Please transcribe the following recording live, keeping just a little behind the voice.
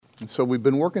So we've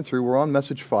been working through, we're on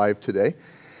message 5 today.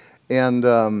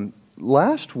 And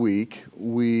last week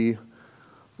we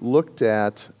looked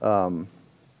at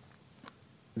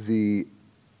the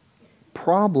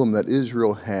problem that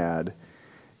Israel had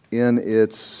in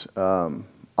its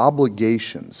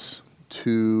obligations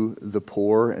to the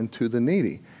poor and to the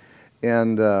needy.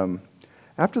 And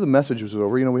after the message was over,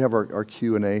 we have our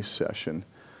Q&A session.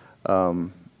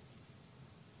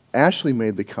 Ashley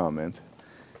made the comment.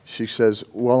 She says,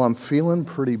 well, I'm feeling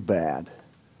pretty bad.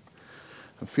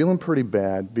 I'm feeling pretty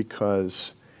bad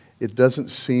because it doesn't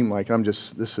seem like,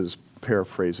 this is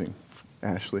paraphrasing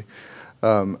Ashley.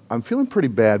 I'm feeling pretty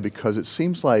bad because it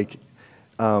seems like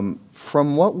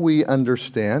from what we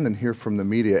understand and hear from the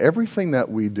media, everything that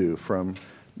we do, from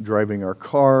driving our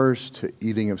cars to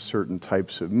eating of certain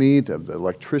types of meat, of the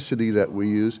electricity that we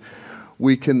use,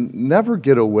 we can never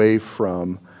get away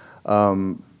from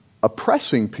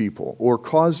oppressing people or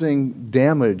causing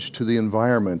damage to the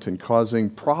environment and causing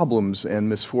problems and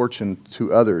misfortune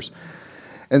to others.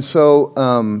 And so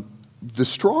the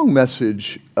strong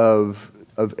message of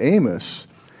Amos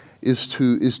is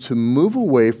to move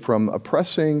away from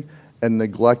oppressing and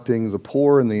neglecting the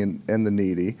poor and the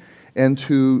needy, and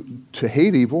to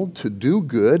hate evil, to do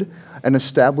good, and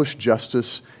establish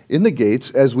justice in the gates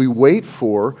as we wait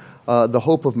for the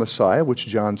hope of Messiah, which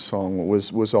John's song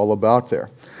was all about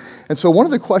there. And so one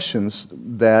of the questions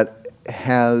that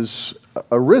has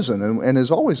arisen and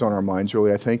is always on our minds,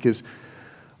 really, I think, is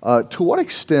to what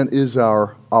extent is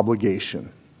our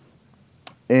obligation?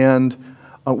 And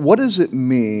what does it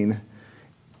mean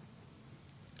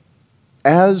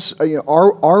as,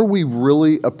 are we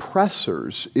really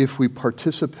oppressors if we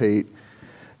participate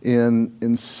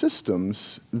in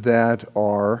systems that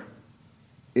are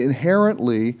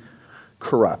inherently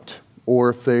corrupt, or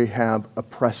if they have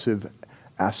oppressive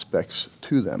aspects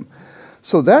to them?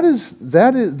 So those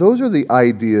are the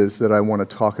ideas that I want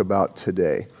to talk about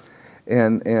today.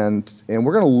 And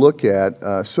we're going to look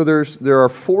at, so there are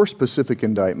 4 specific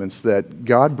indictments that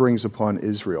God brings upon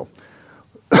Israel.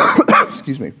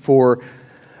 Excuse me, for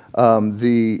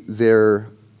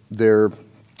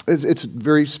it's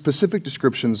very specific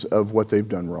descriptions of what they've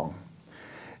done wrong.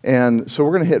 And so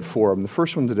we're going to hit 4 of them. The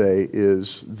first one today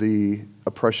is the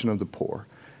oppression of the poor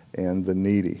and the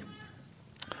needy.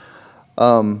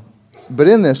 But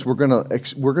in this, we're going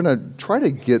to try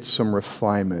to get some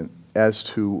refinement as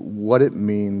to what it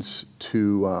means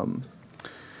to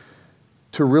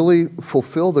really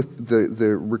fulfill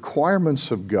the requirements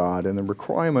of God and the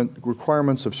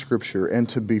requirements of Scripture, and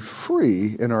to be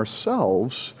free in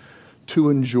ourselves to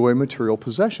enjoy material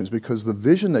possessions. Because the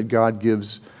vision that God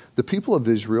gives the people of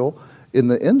Israel in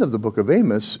the end of the book of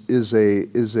Amos is a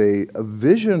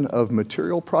vision of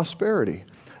material prosperity.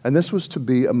 And this was to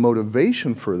be a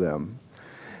motivation for them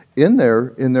in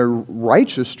their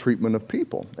righteous treatment of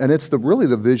people. And it's really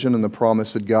the vision and the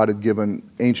promise that God had given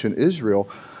ancient Israel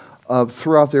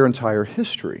throughout their entire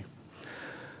history.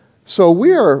 So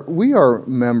we are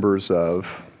members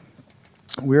of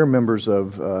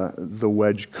the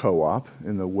Wedge Co-op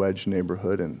in the Wedge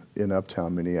neighborhood in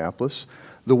uptown Minneapolis.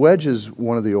 The Wedge is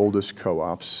one of the oldest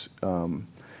co-ops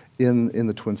in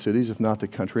the Twin Cities, if not the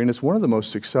country, and it's one of the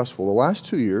most successful. The last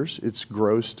 2 years, it's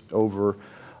grossed over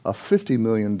 $50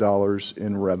 million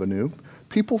in revenue.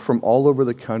 People from all over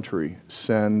the country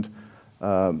send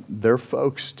their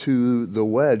folks to the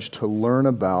Wedge to learn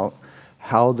about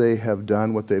how they have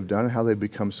done what they've done and how they've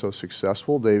become so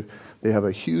successful. They have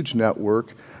a huge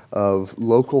network of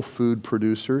local food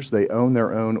producers. They own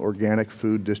their own organic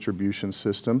food distribution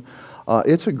system.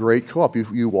 It's a great co-op.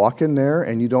 You walk in there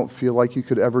and you don't feel like you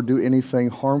could ever do anything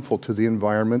harmful to the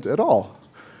environment at all.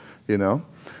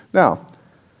 Now,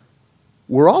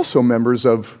 we're also members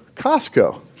of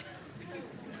Costco.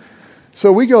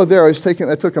 So we go there. I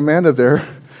took Amanda there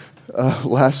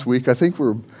last week. I think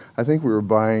we were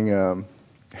buying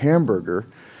hamburger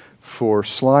for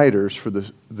sliders for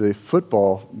the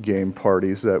football game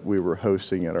parties that we were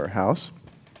hosting at our house.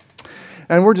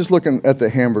 And we're just looking at the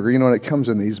hamburger, and it comes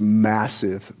in these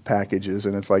massive packages,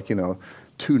 and it's like,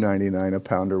 $2.99 a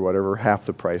pound or whatever, half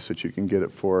the price that you can get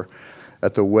it for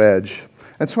at the Wedge.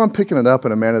 And so I'm picking it up,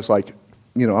 and Amanda's like,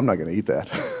 I'm not going to eat that.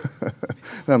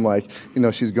 And I'm like,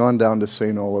 she's gone down to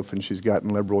St. Olaf, and she's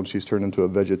gotten liberal, and she's turned into a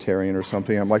vegetarian or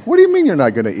something. I'm like, what do you mean you're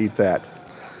not going to eat that?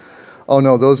 Oh,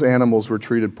 no, those animals were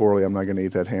treated poorly. I'm not going to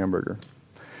eat that hamburger.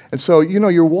 And so,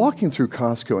 you're walking through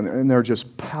Costco, and there are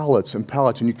just pallets and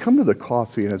pallets, and you come to the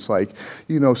coffee, and it's like,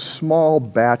 small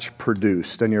batch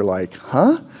produced, and you're like,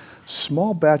 huh?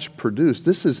 small batch produced.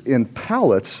 This is in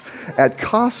pallets at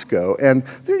Costco. And,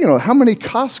 how many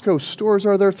Costco stores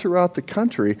are there throughout the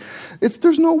country?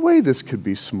 There's no way this could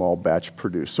be small batch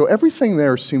produced. So everything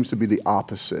there seems to be the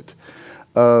opposite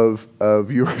of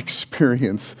your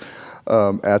experience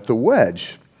at the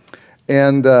Wedge.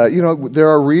 And, there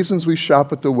are reasons we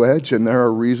shop at the Wedge, and there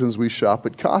are reasons we shop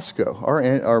at Costco.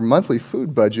 Our monthly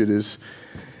food budget is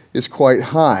quite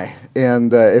high.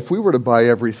 And if we were to buy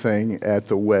everything at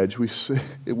the Wedge, we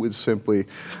simply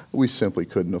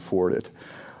couldn't afford it.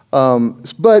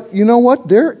 But you know what?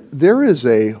 There is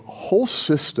a whole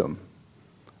system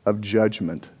of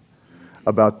judgment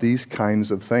about these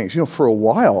kinds of things. For a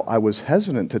while, I was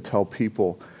hesitant to tell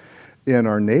people in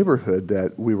our neighborhood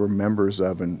that we were members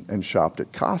of and shopped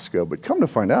at Costco. But come to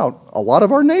find out, a lot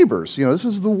of our neighbors, this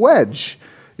is the Wedge.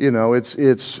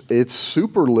 It's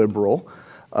super liberal.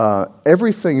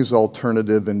 Everything is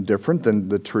alternative and different than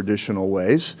the traditional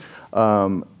ways.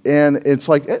 And it's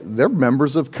like they're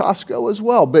members of Costco as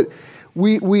well. But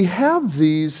we have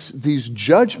these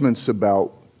judgments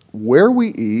about where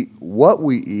we eat, what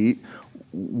we eat,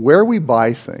 where we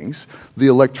buy things, the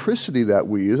electricity that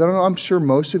we use. I don't know, I'm sure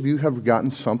most of you have gotten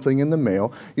something in the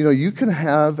mail. You can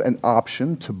have an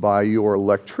option to buy your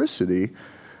electricity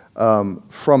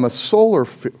from a solar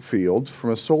field,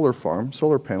 from a solar farm,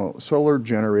 solar panel, solar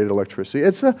generated electricity.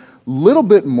 It's a little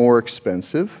bit more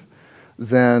expensive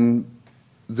than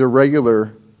the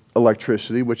regular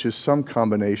electricity, which is some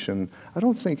combination. I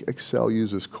don't think Excel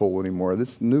uses coal anymore.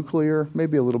 It's nuclear,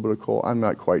 maybe a little bit of coal. I'm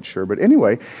not quite sure. But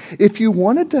anyway, if you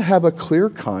wanted to have a clear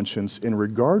conscience in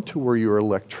regard to where your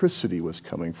electricity was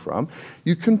coming from,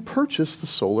 you can purchase the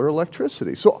solar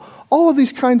electricity. So all of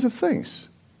these kinds of things.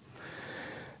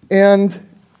 And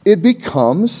it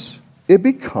becomes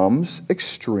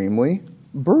extremely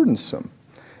burdensome.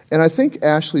 And I think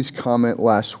Ashley's comment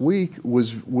last week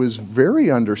was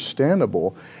very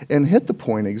understandable and hit the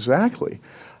point exactly.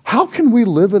 How can we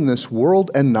live in this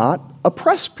world and not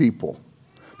oppress people?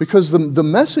 Because the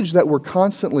message that we're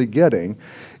constantly getting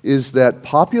is that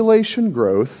population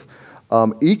growth,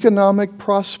 economic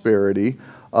prosperity,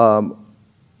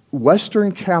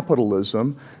 Western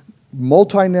capitalism,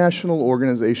 multinational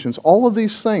organizations, all of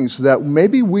these things that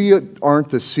maybe we aren't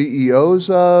the CEOs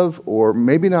of, or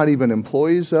maybe not even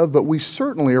employees of, but we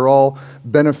certainly are all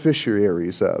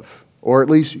beneficiaries of, or at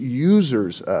least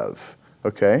users of,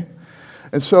 okay?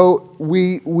 And so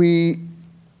we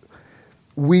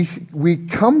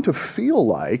come to feel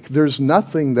like there's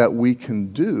nothing that we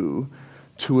can do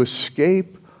to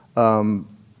escape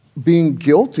being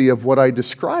guilty of what I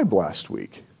described last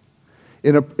week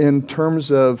in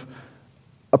terms of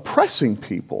oppressing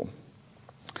people.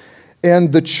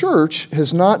 And the church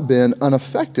has not been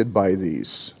unaffected by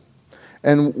these.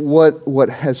 And what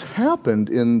has happened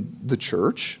in the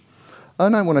church,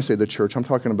 and when I say the church, I'm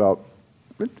talking about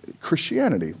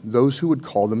Christianity, those who would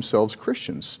call themselves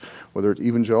Christians, whether it's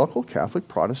evangelical, Catholic,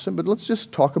 Protestant, but let's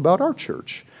just talk about our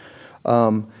church.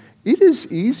 It is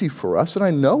easy for us, and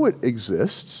I know it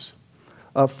exists,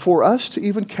 for us to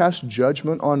even cast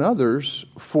judgment on others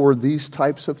for these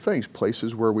types of things,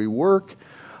 places where we work,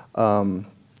 the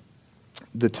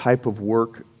type of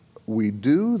work we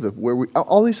do,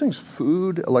 all these things,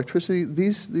 food, electricity,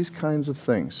 these kinds of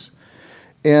things.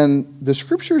 And the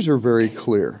scriptures are very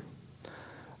clear.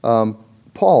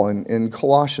 Paul in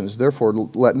Colossians, therefore,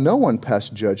 let no one pass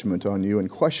judgment on you in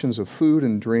questions of food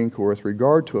and drink, or with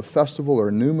regard to a festival or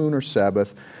a new moon or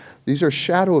Sabbath. These are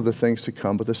shadow of the things to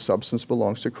come, but the substance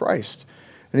belongs to Christ.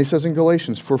 And he says in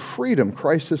Galatians, for freedom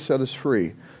Christ has set us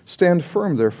free. Stand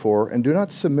firm, therefore, and do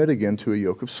not submit again to a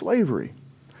yoke of slavery.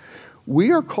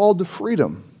 We are called to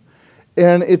freedom.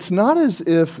 And it's not as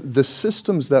if the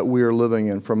systems that we are living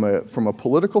in, from a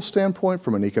political standpoint,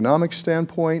 from an economic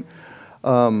standpoint,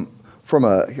 from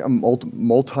a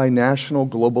multinational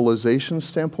globalization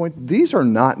standpoint, these are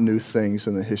not new things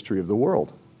in the history of the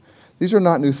world. These are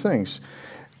not new things.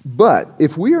 But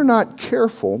if we are not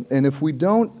careful, and if we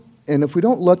don't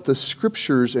let the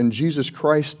scriptures and Jesus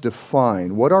Christ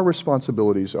define what our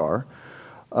responsibilities are,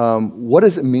 what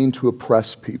does it mean to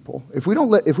oppress people? If we don't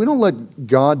let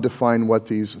God define what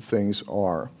these things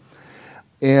are,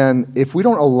 and if we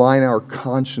don't align our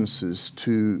consciences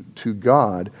to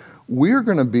God, we're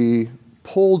going to be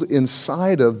pulled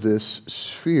inside of this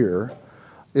sphere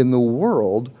in the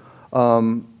world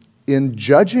in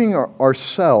judging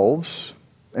ourselves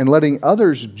and letting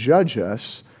others judge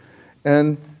us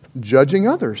and judging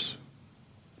others.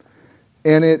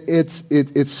 And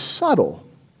it's subtle.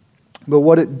 But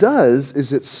what it does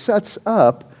is it sets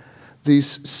up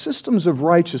these systems of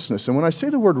righteousness. And when I say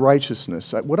the word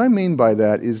righteousness, what I mean by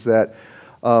that is that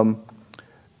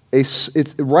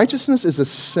righteousness is a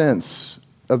sense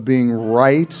of being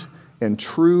right and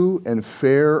true and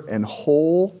fair and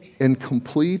whole and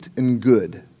complete and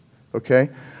good. Okay?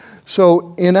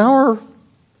 So in our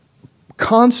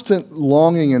constant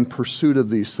longing and pursuit of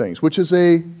these things, which is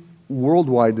a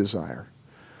worldwide desire,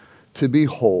 to be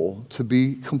whole, to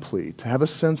be complete, to have a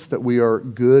sense that we are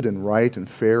good and right and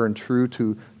fair and true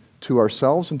to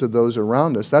ourselves and to those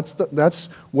around us, that's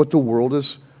what the world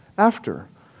is after.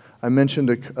 I mentioned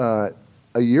a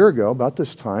year ago, about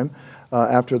this time,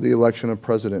 after the election of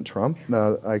President Trump,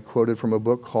 I quoted from a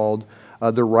book called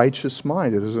The Righteous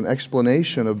Mind. It is an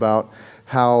explanation about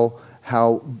how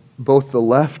both the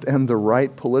left and the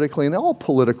right politically, and all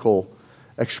political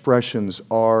expressions,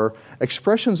 are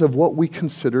expressions of what we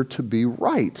consider to be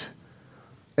right.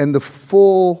 And the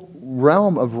full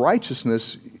realm of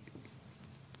righteousness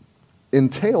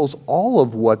entails all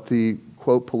of what the,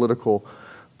 quote,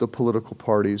 the political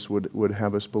parties would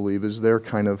have us believe is their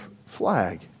kind of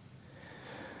flag.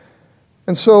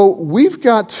 And so we've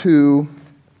got to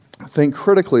think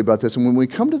critically about this. And when we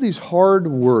come to these hard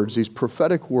words, these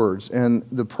prophetic words, and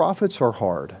the prophets are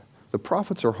hard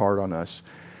on us,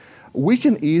 we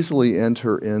can easily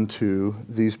enter into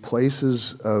these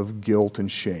places of guilt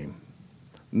and shame,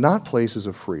 not places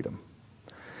of freedom.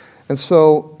 And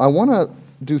so I want to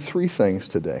do three things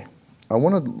today. I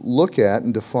want to look at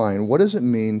and define what does it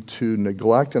mean to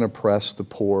neglect and oppress the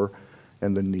poor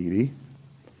and the needy.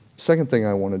 Second thing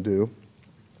I want to do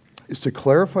is to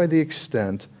clarify the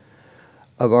extent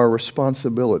of our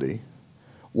responsibility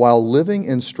while living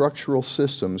in structural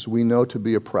systems we know to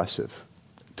be oppressive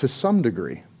to some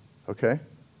degree, okay?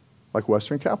 Like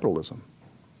Western capitalism,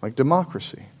 like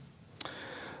democracy.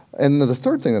 And the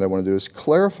third thing that I want to do is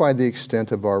clarify the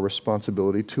extent of our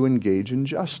responsibility to engage in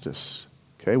justice.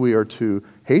 Okay, we are to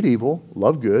hate evil,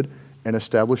 love good, and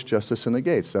establish justice in the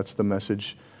gates. That's the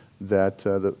message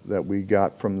that we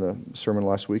got from the sermon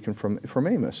last week and from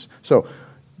Amos. So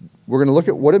we're going to look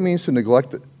at what it means to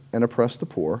neglect and oppress the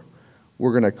poor.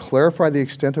 We're going to clarify the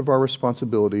extent of our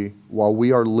responsibility while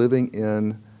we are living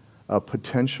in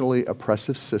potentially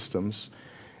oppressive systems.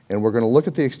 And we're going to look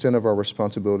at the extent of our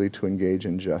responsibility to engage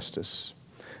in justice.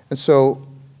 And so,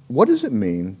 what does it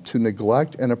mean to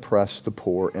neglect and oppress the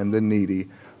poor and the needy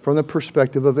from the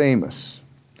perspective of Amos?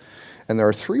 And there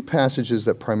are three passages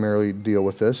that primarily deal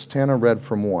with this. Tana read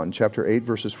from one, chapter 8,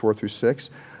 verses 4 through 6.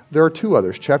 There are two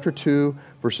others, chapter 2,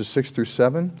 verses 6 through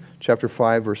 7, chapter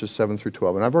 5, verses 7 through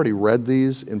 12. And I've already read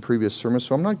these in previous sermons,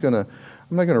 so I'm not going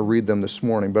to read them this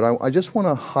morning, but I just want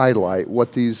to highlight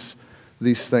what these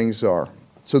things are.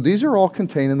 So these are all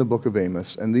contained in the book of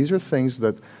Amos, and these are things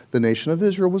that the nation of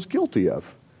Israel was guilty of.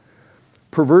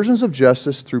 Perversions of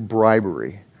justice through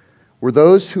bribery, where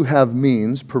those who have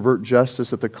means pervert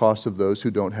justice at the cost of those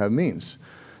who don't have means.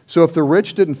 So if the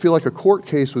rich didn't feel like a court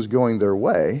case was going their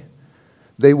way,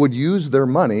 they would use their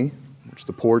money, which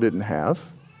the poor didn't have,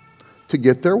 to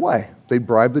get their way. They'd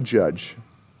bribe the judge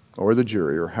or the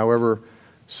jury or however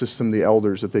system the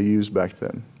elders that they used back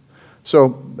then.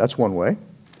 So that's one way.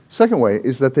 Second way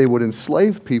is that they would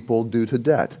enslave people due to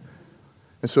debt.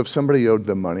 And so if somebody owed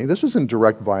them money, this was in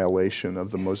direct violation of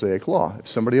the Mosaic law. If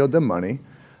somebody owed them money,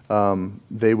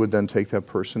 they would then take that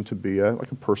person to be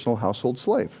like a personal household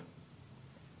slave.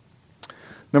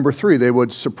 Number three, they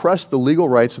would suppress the legal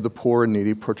rights of the poor and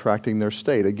needy, protracting their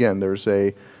state. Again, there's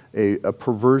a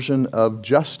perversion of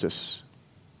justice.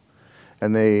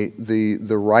 And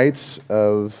the rights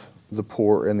of the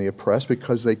poor and the oppressed,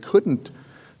 because they couldn't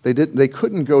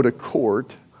go to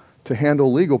court to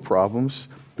handle legal problems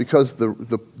because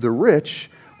the rich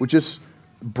would just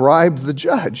bribe the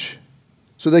judge.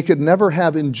 So they could never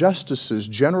have injustices,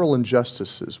 general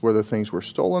injustices, whether things were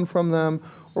stolen from them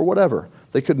or whatever.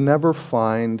 They could never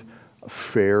find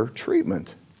fair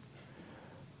treatment.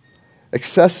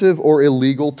 Excessive or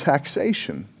illegal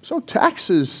taxation. So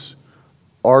taxes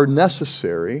are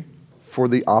necessary for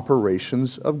the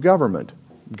operations of government.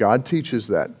 God teaches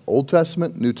that. Old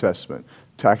Testament, New Testament.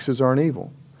 Taxes aren't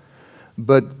evil.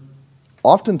 But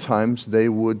oftentimes they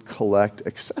would collect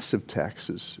excessive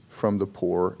taxes from the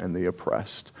poor and the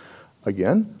oppressed.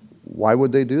 Again, why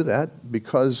would they do that?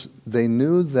 Because they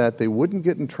knew that they wouldn't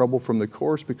get in trouble from the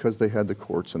courts because they had the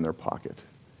courts in their pocket.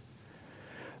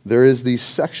 There is the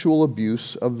sexual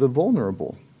abuse of the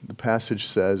vulnerable. The passage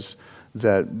says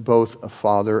that both a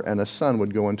father and a son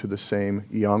would go into the same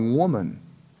young woman.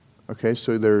 Okay,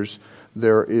 so there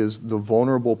is the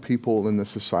vulnerable people in the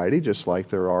society, just like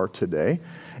there are today,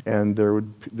 and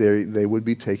they would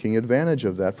be taking advantage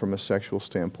of that from a sexual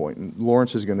standpoint. And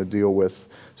Lawrence is going to deal with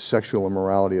sexual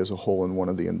immorality as a whole in one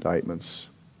of the indictments.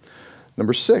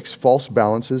 Number 6, false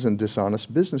balances and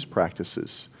dishonest business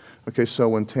practices. Okay, so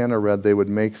when Tana read, they would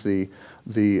make the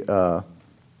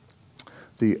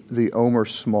omer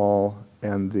small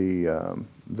and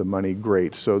the money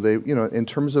great. So they, in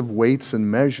terms of weights and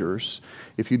measures,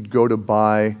 if you'd go to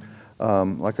buy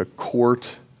like a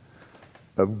quart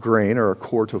of grain or a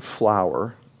quart of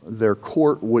flour, their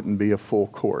quart wouldn't be a full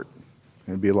quart.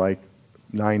 It'd be like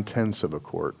 9/10 of a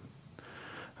quart.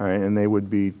 All right, and they would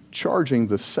be charging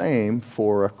the same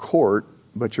for a quart,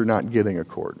 but you're not getting a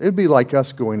quart. It'd be like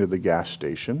us going to the gas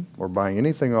station or buying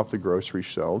anything off the grocery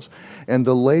shelves, and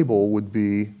the label would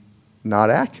be not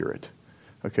accurate.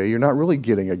 Okay, you're not really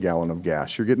getting a gallon of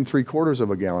gas. You're getting 3/4 of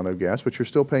a gallon of gas, but you're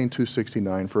still paying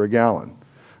 $2.69 for a gallon. All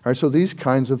right, so these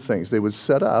kinds of things, they would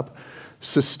set up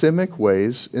systemic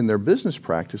ways in their business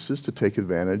practices to take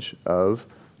advantage of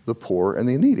the poor and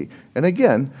the needy. And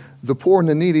again, the poor and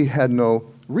the needy had no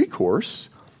recourse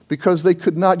because they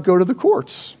could not go to the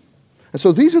courts. And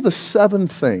so these are the 7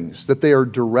 things that they are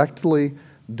directly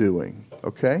doing,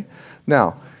 okay?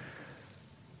 Now,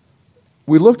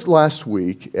 we looked last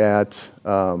week at,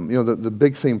 the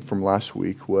big theme from last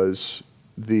week was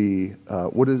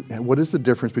what is the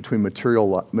difference between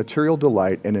material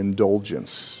delight and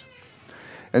indulgence?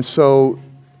 And so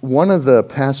one of the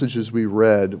passages we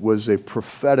read was a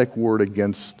prophetic word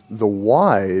against the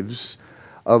wives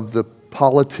of the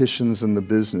politicians and the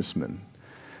businessmen.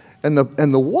 And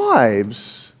the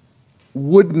wives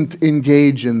wouldn't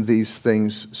engage in these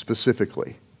things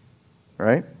specifically,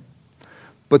 right?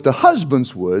 But the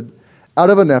husbands would, out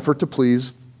of an effort to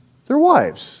please their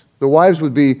wives. The wives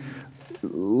would be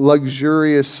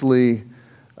luxuriously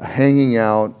hanging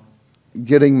out,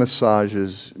 getting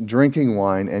massages, drinking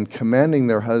wine, and commanding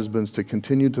their husbands to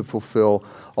continue to fulfill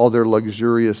all their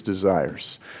luxurious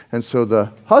desires. And so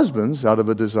the husbands, out of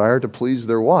a desire to please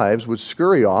their wives, would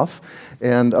scurry off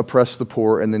and oppress the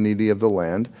poor and the needy of the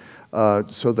land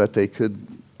so that they could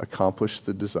accomplish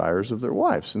the desires of their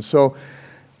wives. And so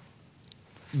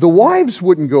the wives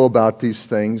wouldn't go about these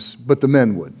things, but the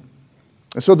men would.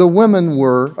 And so the women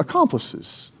were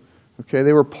accomplices. Okay,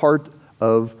 they were part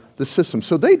of the system.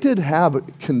 So they did have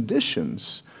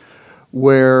conditions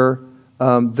where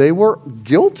they were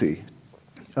guilty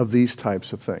of these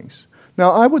types of things.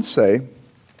 Now, I would say,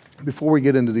 before we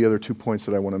get into the other 2 points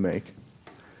that I want to make,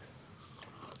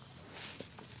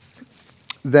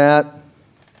 that,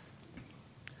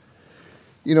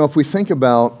 if we think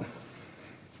about,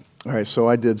 all right, so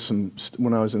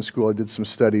when I was in school, I did some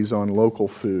studies on local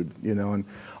food, and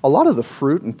a lot of the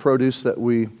fruit and produce that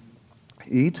we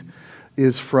eat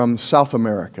is from South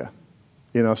America.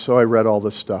 So I read all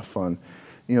this stuff on,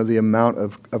 the amount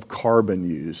of carbon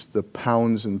used, the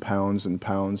pounds and pounds and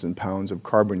pounds and pounds of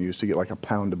carbon used to get like a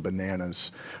pound of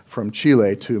bananas from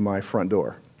Chile to my front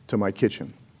door, to my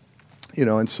kitchen.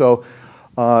 And so,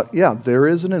 there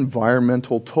is an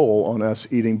environmental toll on us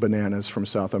eating bananas from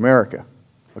South America,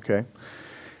 okay?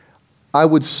 I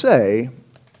would say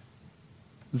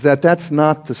that that's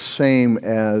not the same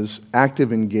as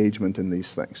active engagement in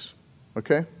these things.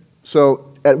 Okay?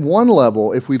 So at one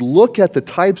level, if we look at the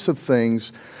types of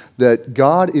things that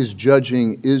God is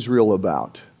judging Israel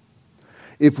about,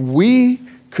 if we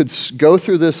could go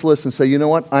through this list and say, you know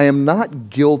what, I am not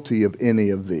guilty of any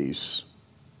of these,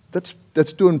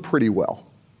 that's doing pretty well.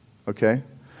 Okay?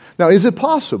 Now, is it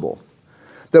possible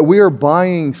that we are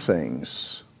buying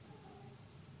things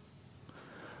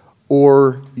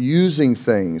or using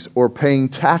things or paying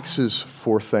taxes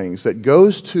for things that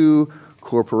goes to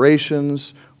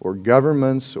corporations or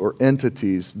governments or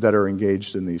entities that are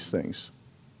engaged in these things,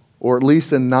 or at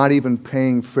least in not even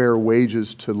paying fair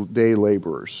wages to day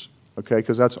laborers, okay?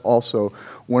 Because that's also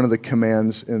one of the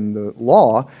commands in the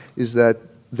law, is that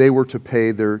they were to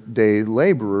pay their day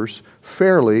laborers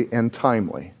fairly and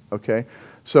timely, okay?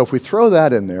 So if we throw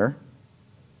that in there,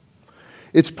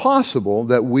 it's possible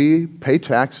that we pay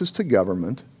taxes to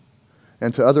government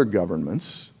and to other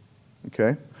governments,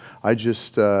 okay? I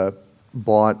just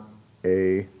bought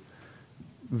a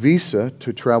visa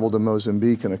to travel to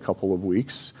Mozambique in a couple of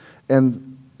weeks,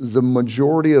 and the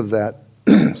majority of that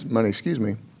money,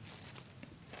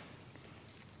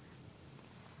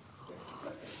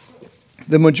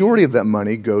 the majority of that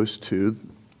money goes to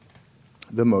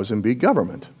the Mozambique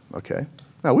government, okay?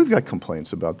 Now, we've got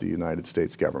complaints about the United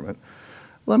States government.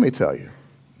 Let me tell you,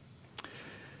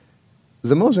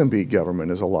 the Mozambique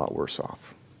government is a lot worse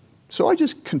off. So I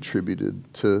just contributed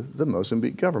to the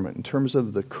Mozambique government in terms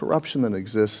of the corruption that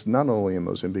exists not only in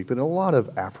Mozambique, but in a lot of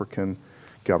African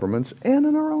governments and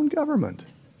in our own government.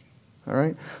 All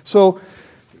right? So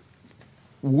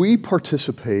we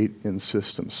participate in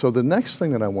systems. So the next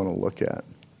thing that I want to look at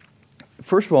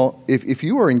first of all, if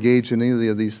you are engaged in any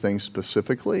of these things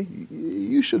specifically,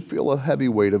 you should feel a heavy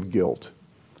weight of guilt,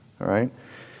 all right?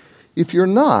 If you're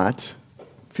not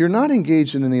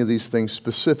engaged in any of these things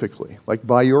specifically, like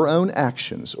by your own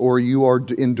actions, or you are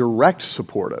in direct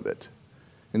support of it,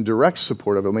 I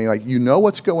mean, like, you know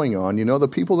what's going on, you know the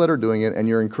people that are doing it, and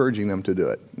you're encouraging them to do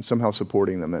it, and somehow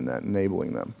supporting them in that,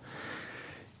 enabling them.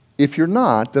 If you're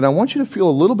not, then I want you to feel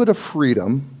a little bit of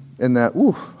freedom in that,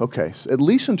 okay, so at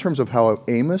least in terms of how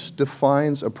Amos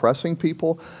defines oppressing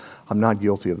people, I'm not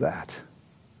guilty of that.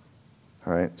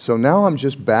 All right, so now I'm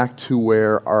just back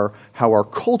to how our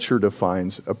culture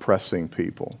defines oppressing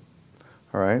people.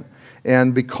 All right,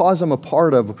 and because I'm a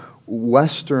part of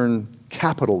Western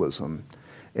capitalism,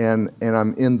 and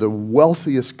I'm in the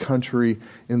wealthiest country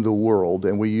in the world,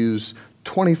 and we use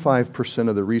 25%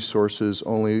 of the resources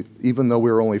only, even though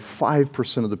we're only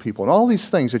 5% of the people, and all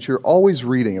these things that you're always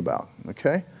reading about,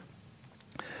 okay?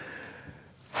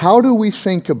 How do we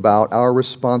think about our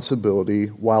responsibility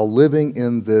while living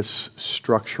in this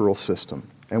structural system?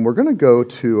 And we're going to go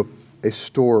to a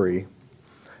story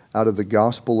out of the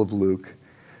Gospel of Luke,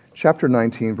 chapter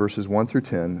 19, verses 1 through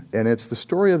 10, and it's the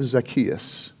story of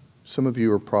Zacchaeus. Some of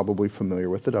you are probably familiar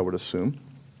with it, I would assume.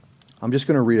 I'm just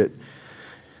going to read it.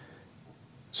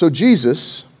 So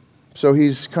Jesus,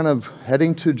 he's kind of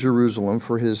heading to Jerusalem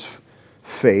for his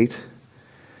fate.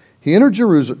 He entered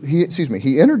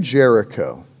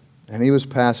Jericho, and he was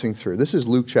passing through. This is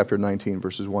Luke chapter 19,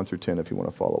 verses 1 through 10, if you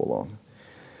want to follow along.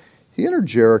 He entered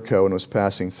Jericho and was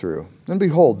passing through. And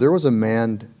behold, there was a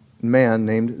man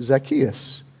named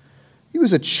Zacchaeus. He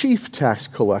was a chief tax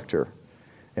collector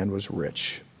and was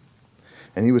rich.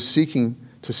 And he was seeking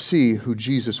to see who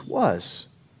Jesus was.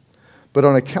 But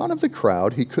on account of the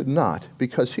crowd, he could not,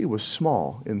 because he was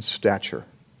small in stature.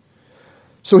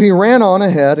 So he ran on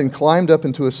ahead and climbed up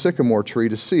into a sycamore tree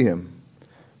to see him,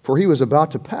 for he was about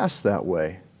to pass that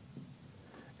way.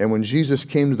 And when Jesus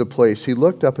came to the place, he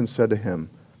looked up and said to him,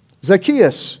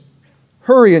 Zacchaeus,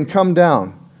 hurry and come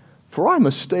down, for I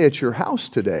must stay at your house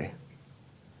today.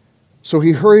 So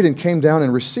he hurried and came down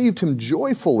and received him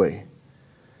joyfully.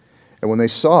 And when they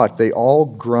saw it, they all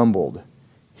grumbled,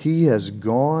 he has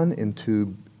gone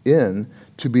in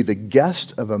to be the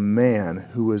guest of a man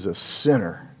who is a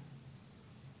sinner.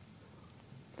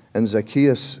 And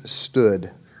Zacchaeus stood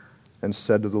and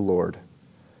said to the Lord,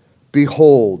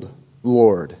 Behold,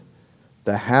 Lord,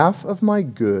 the half of my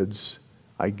goods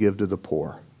I give to the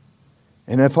poor.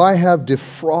 And if I have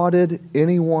defrauded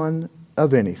anyone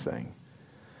of anything,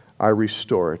 I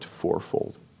restore it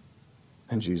fourfold.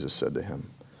 And Jesus said to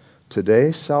him,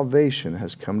 Today salvation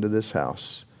has come to this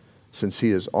house, since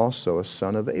he is also a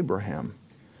son of Abraham.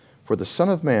 For the Son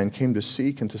of Man came to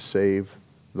seek and to save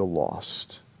the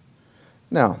lost.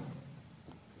 Now,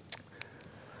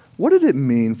 what did it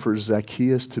mean for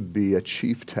Zacchaeus to be a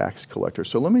chief tax collector?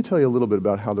 So let me tell you a little bit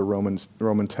about how the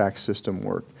Roman tax system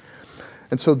worked.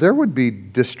 And so there would be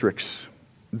districts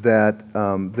that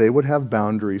they would have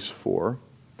boundaries for.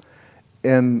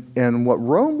 And what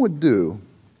Rome would do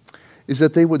is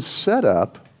that they would set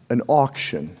up an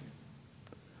auction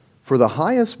for the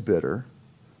highest bidder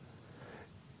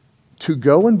to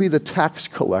go and be the tax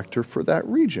collector for that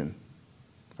region.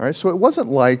 All right, so it wasn't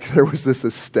like there was this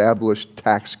established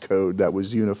tax code that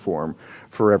was uniform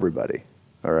for everybody.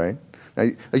 All right? Now,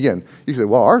 again, you say,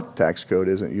 well, our tax code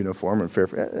isn't uniform and fair.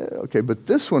 Okay, but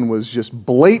this one was just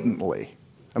blatantly.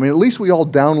 I mean, at least we all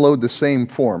download the same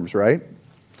forms, right?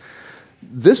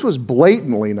 This was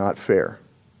blatantly not fair.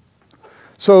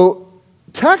 So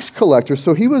tax collectors,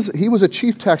 so he was a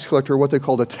chief tax collector, what they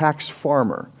called a tax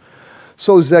farmer.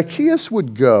 So Zacchaeus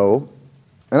would go,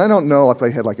 and I don't know if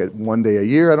they had like a one day a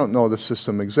year, I don't know the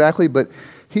system exactly, but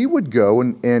he would go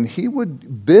and he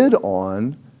would bid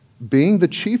on being the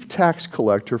chief tax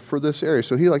collector for this area.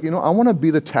 So he I want to be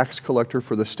the tax collector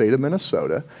for the state of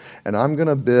Minnesota, and I'm going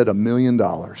to bid $1 million.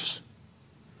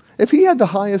 If he had the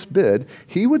highest bid,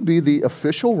 he would be the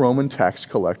official Roman tax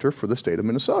collector for the state of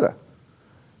Minnesota.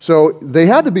 So they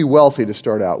had to be wealthy to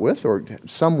start out with, or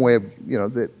some way of,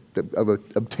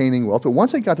 obtaining wealth. But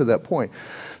once they got to that point,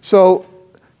 so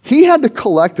he had to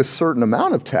collect a certain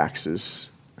amount of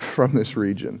taxes from this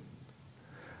region.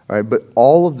 All right, but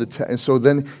all of the and so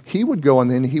then he would go and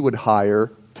then he would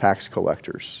hire tax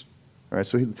collectors. All right,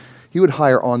 so he would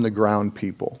hire on the ground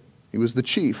people. He was the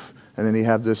chief, and then he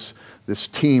had this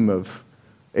team of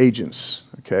agents.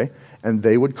 Okay, and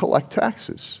they would collect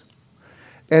taxes,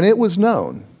 and it was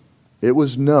known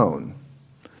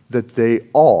that they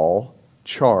all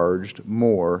charged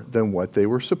more than what they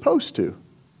were supposed to.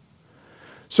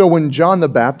 So when John the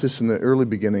Baptist, in the early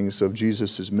beginnings of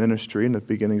Jesus' ministry and the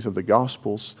beginnings of the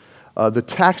Gospels, the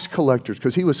tax collectors,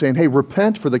 because he was saying, hey,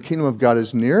 repent, for the kingdom of God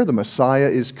is near, the Messiah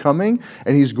is coming,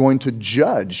 and he's going to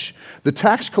judge. The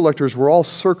tax collectors were all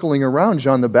circling around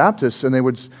John the Baptist, and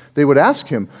they would ask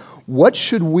him, what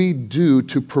should we do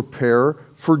to prepare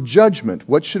for judgment?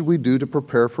 What should we do to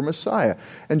prepare for Messiah?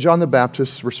 And John the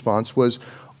Baptist's response was,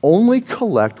 only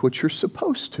collect what you're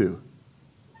supposed to.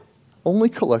 Only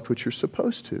collect what you're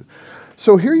supposed to.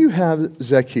 So here you have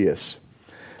Zacchaeus.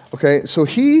 Okay, so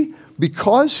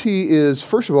because he is,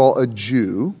 first of all, a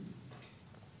Jew,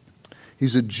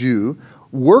 he's a Jew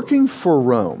working for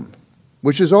Rome,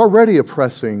 which is already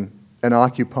oppressing and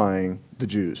occupying the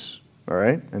Jews, all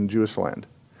right, and Jewish land.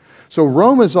 So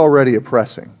Rome is already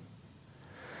oppressing.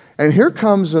 And here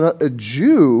comes a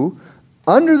Jew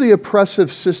under the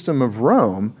oppressive system of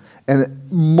Rome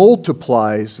and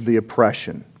multiplies the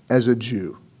oppression as a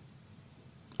Jew,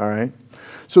 all right?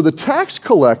 So the tax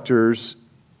collectors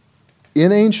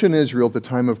in ancient Israel at the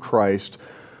time of Christ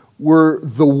were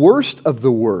the worst of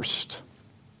the worst.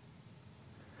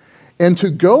 And to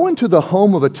go into the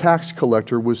home of a tax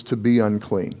collector was to be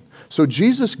unclean. So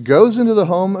Jesus goes into the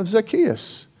home of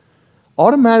Zacchaeus,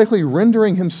 automatically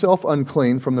rendering himself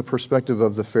unclean from the perspective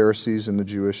of the Pharisees and the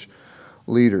Jewish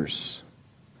leaders.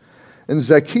 And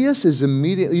Zacchaeus is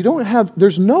immediately,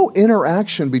 there's no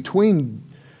interaction between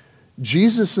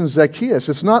Jesus and Zacchaeus.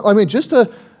 It's not, just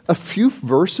a few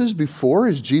verses before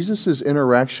is Jesus'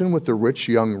 interaction with the rich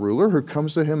young ruler who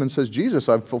comes to him and says, Jesus,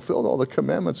 I've fulfilled all the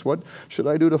commandments. What should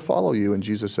I do to follow you? And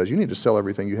Jesus says, you need to sell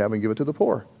everything you have and give it to the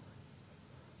poor.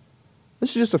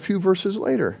 This is just a few verses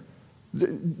later.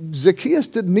 Zacchaeus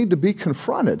didn't need to be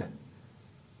confronted.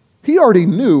 He already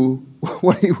knew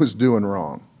what he was doing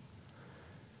wrong.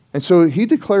 And so he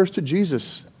declares to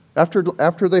Jesus,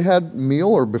 after they had meal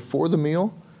or before the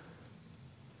meal,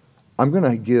 I'm going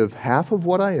to give half of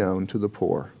what I own to the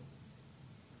poor.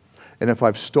 And if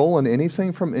I've stolen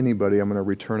anything from anybody, I'm going to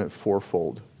return it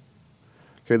fourfold.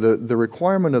 Okay, the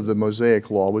requirement of the Mosaic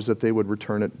law was that they would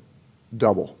return it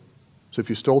double. So if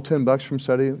you stole $10 from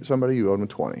somebody, you owed them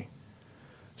 20.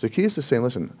 Zacchaeus is saying,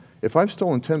 listen, if I've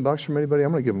stolen $10 from anybody,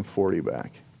 I'm going to give them 40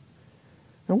 back.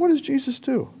 Now what does Jesus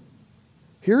do?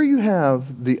 Here you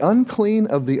have the unclean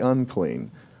of the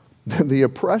unclean, the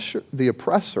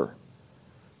oppressor,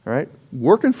 all right,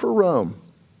 working for Rome,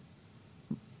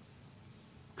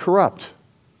 corrupt,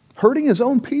 hurting his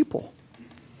own people.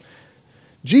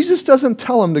 Jesus doesn't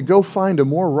tell him to go find a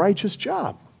more righteous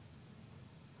job.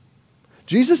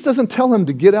 Jesus doesn't tell him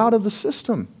to get out of the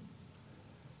system.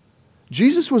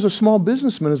 Jesus was a small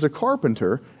businessman as a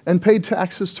carpenter and paid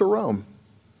taxes to Rome.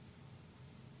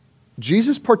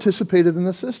 Jesus participated in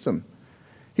the system.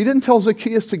 He didn't tell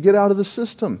Zacchaeus to get out of the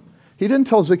system. He didn't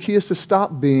tell Zacchaeus to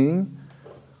stop being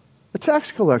a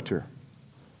tax collector.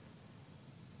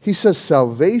 He says,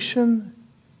 salvation,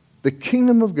 the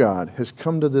kingdom of God has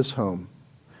come to this home.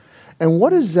 And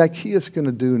what is Zacchaeus going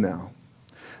to do now?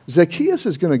 Zacchaeus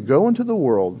is going to go into the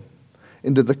world,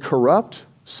 into the corrupt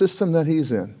system that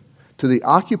he's in, to the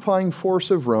occupying force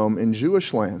of Rome in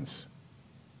Jewish lands.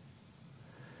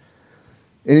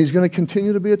 And he's going to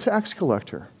continue to be a tax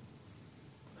collector.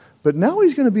 But now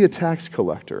he's going to be a tax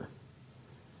collector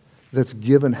that's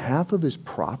given half of his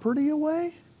property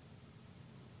away?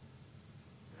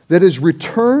 That is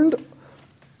returned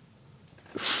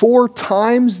 4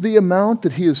 times the amount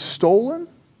that he has stolen?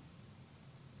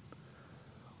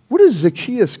 What is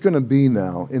Zacchaeus going to be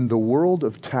now in the world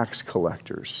of tax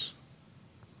collectors?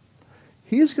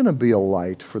 He is going to be a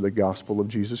light for the gospel of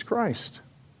Jesus Christ.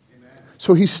 Amen.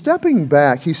 So he's stepping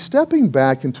back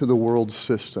into the world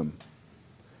system.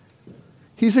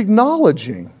 He's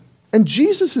acknowledging, and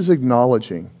Jesus is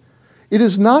acknowledging, it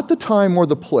is not the time or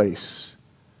the place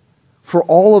for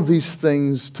all of these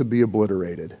things to be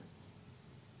obliterated.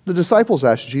 The disciples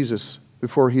asked Jesus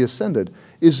before he ascended,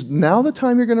 is now the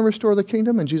time you're going to restore the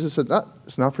kingdom? And Jesus said,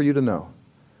 it's not for you to know.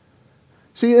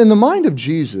 See, in the mind of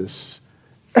Jesus,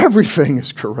 everything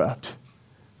is corrupt.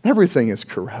 Everything is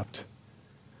corrupt.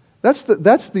 That's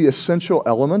the essential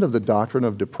element of the doctrine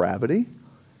of depravity,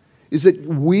 is that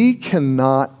we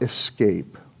cannot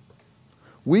escape.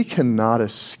 We cannot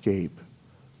escape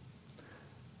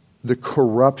the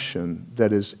corruption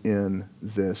that is in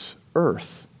this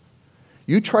earth.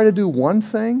 You try to do one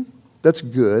thing that's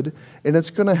good, and it's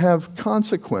going to have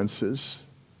consequences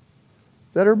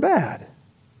that are bad.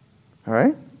 All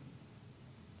right?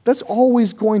 That's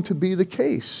always going to be the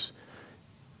case.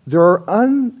 There are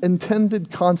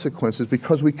unintended consequences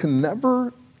because we can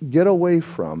never get away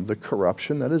from the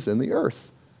corruption that is in the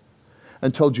earth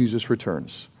until Jesus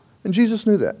returns. And Jesus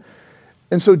knew that.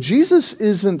 And so Jesus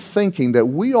isn't thinking that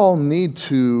we all need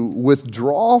to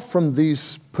withdraw from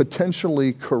these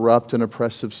potentially corrupt and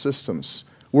oppressive systems.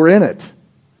 We're in it.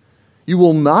 You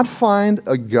will not find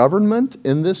a government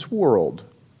in this world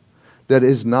that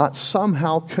is not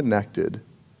somehow connected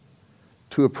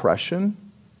to oppression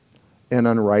and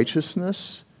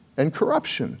unrighteousness and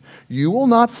corruption. You will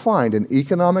not find an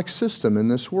economic system in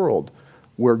this world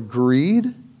where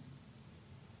greed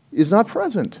is not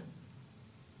present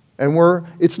and where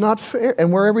it's not fair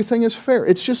and where everything is fair.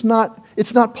 It's just not,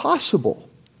 it's not possible.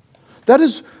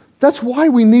 That's why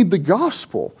we need the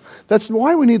gospel. That's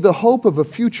why we need the hope of a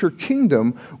future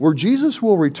kingdom where Jesus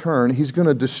will return. He's going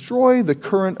to destroy the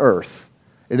current earth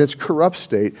in its corrupt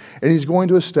state, and he's going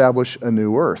to establish a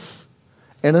new earth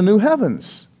and a new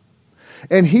heavens.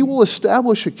 And he will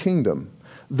establish a kingdom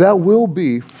that will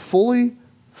be fully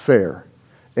fair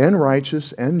and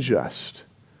righteous and just,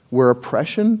 where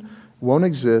oppression won't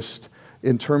exist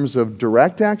in terms of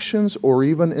direct actions or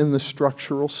even in the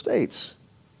structural states.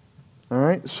 All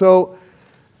right? So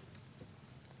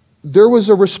there was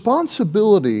a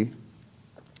responsibility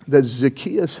that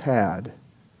Zacchaeus had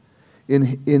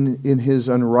in his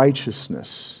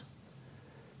unrighteousness.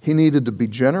 He needed to be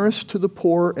generous to the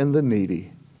poor and the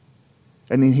needy.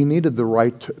 And he needed the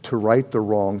right to right the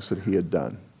wrongs that he had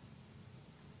done.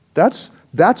 That's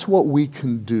what we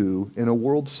can do in a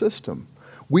world system.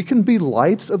 We can be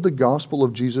lights of the gospel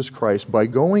of Jesus Christ by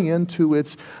going into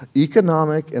its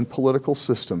economic and political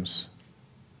systems,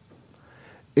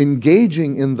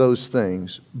 engaging in those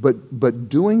things, but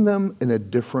doing them in a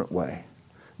different way.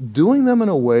 Doing them in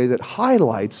a way that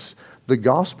highlights the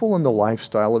gospel and the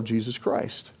lifestyle of Jesus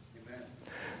Christ. Amen.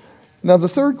 Now, the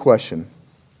third question: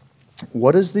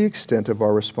 what is the extent of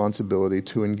our responsibility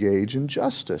to engage in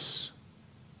justice?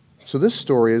 So this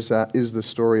story is the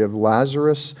story of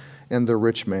Lazarus and the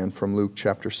rich man from Luke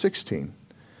chapter 16.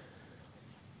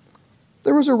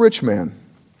 There was a rich man.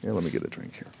 Yeah, let me get a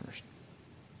drink here first.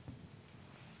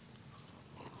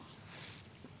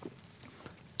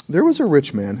 There was a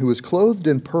rich man who was clothed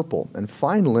in purple and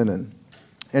fine linen,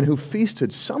 and who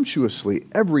feasted sumptuously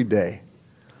every day.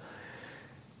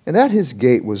 And at his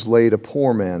gate was laid a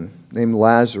poor man named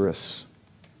Lazarus,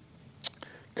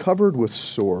 covered with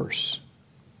sores,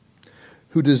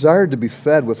 who desired to be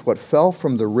fed with what fell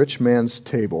from the rich man's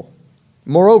table.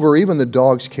 Moreover, even the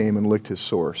dogs came and licked his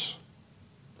sores.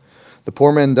 The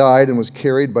poor man died and was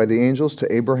carried by the angels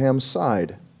to Abraham's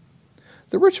side.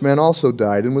 The rich man also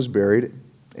died and was buried,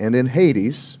 and in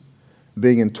Hades,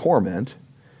 being in torment,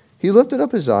 he lifted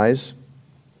up his eyes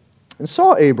and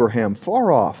saw Abraham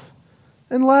far off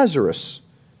and Lazarus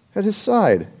at his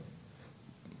side.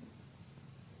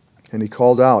 And he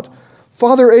called out,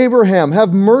 "Father Abraham,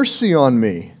 have mercy on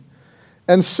me,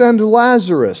 and send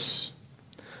Lazarus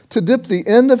to dip the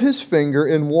end of his finger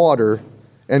in water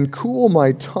and cool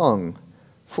my tongue,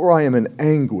 for I am in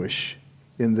anguish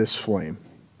in this flame."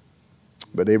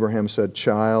 But Abraham said,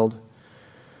 "Child,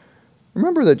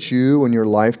 remember that you in your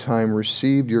lifetime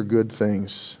received your good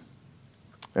things,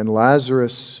 and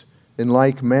Lazarus in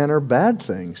like manner bad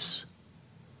things.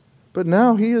 But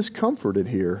now he is comforted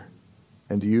here,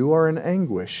 and you are in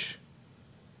anguish.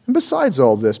 And besides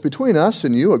all this, between us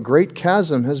and you a great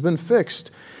chasm has been fixed,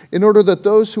 in order that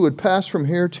those who would pass from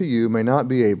here to you may not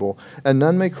be able, and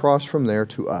none may cross from there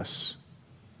to us."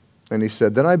 And he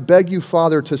said, "Then I beg you,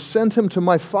 Father, to send him to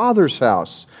my father's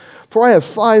house, for I have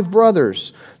 5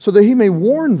 brothers, so that he may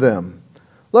warn them,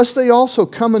 lest they also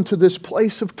come into this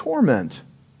place of torment."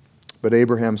 But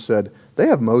Abraham said, "They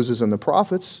have Moses and the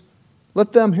prophets.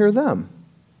 Let them hear them."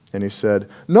 And he said,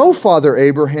 "No, Father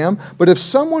Abraham, but if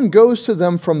someone goes to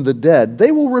them from the dead,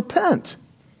 they will repent."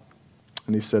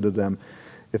 And he said to them,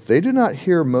 "If they do not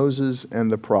hear Moses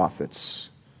and the prophets,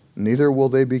 neither will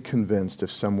they be convinced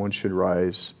if someone should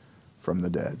rise from the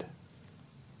dead."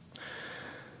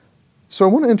 So I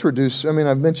want to introduce,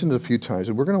 I've mentioned it a few times,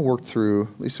 but we're going to work through,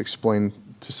 at least explain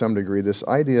to some degree, this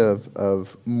idea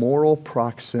of moral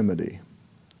proximity.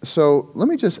 So let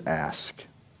me just ask,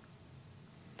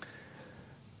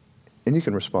 and you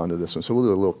can respond to this one, so we'll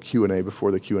do a little Q&A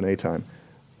before the Q&A time.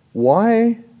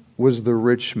 Why was the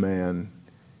rich man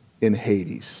in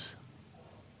Hades?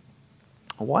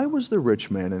 Why was the rich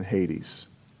man in Hades?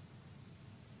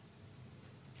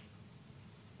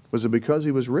 Was it because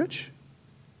he was rich?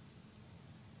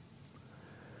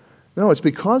 No, it's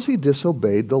because he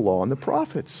disobeyed the law and the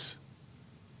prophets.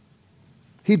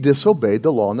 He disobeyed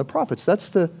the law and the prophets. That's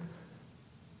the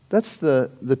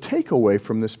takeaway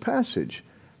from this passage.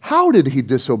 How did he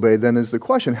disobey, then, is the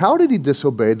question. How did he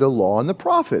disobey the law and the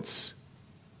prophets?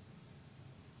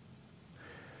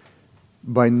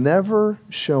 by never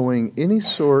showing any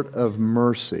sort of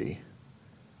mercy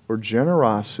or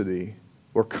generosity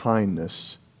or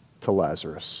kindness to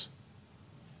Lazarus.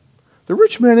 The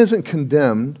rich man isn't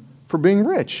condemned for being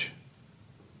rich.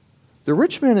 The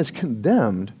rich man is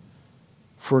condemned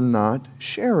for not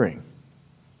sharing.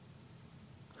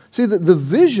 See, the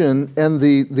vision and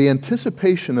the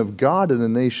anticipation of God in the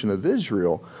nation of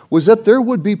Israel was that there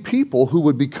would be people who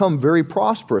would become very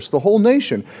prosperous, the whole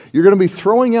nation. You're going to be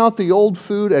throwing out the old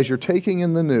food as you're taking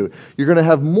in the new. You're going to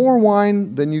have more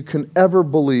wine than you can ever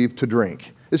believe to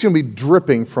drink. It's going to be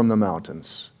dripping from the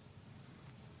mountains.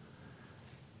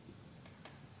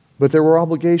 But there were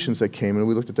obligations that came, and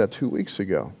we looked at that 2 weeks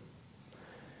ago.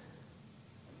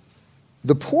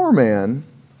 The poor man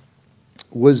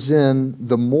was in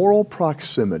the moral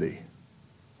proximity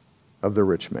of the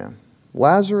rich man.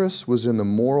 Lazarus was in the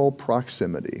moral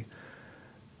proximity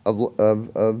of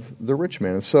the rich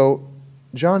man. And so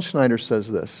John Schneider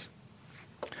says this: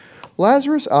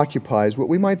 Lazarus occupies what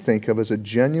we might think of as a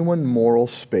genuine moral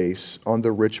space on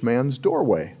the rich man's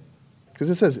doorway. Because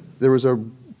it says there was a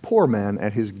poor man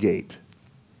at his gate.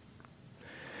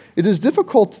 It is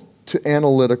difficult to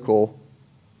analytical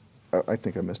I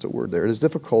think I missed a word there. It is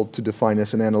difficult to define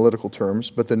this in analytical terms,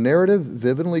 but the narrative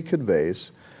vividly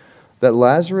conveys that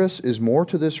Lazarus is more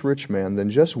to this rich man than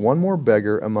just one more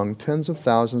beggar among tens of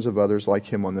thousands of others like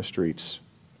him on the streets.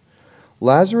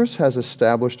 Lazarus has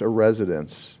established a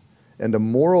residence and a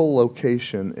moral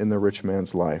location in the rich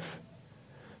man's life.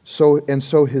 So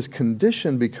his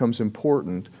condition becomes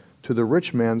important to the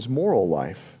rich man's moral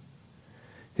life.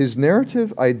 His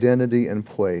narrative, identity, and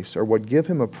place are what give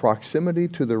him a proximity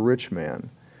to the rich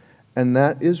man, and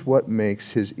that is what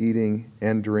makes his eating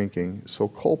and drinking so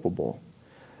culpable.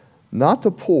 Not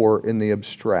the poor in the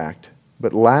abstract,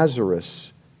 but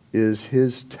Lazarus is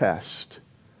his test,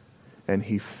 and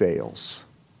he fails.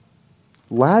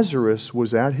 Lazarus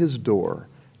was at his door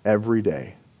every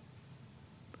day.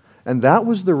 And that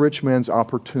was the rich man's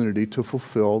opportunity to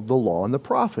fulfill the law and the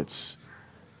prophets.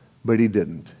 But he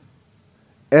didn't.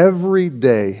 Every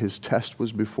day his test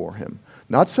was before him.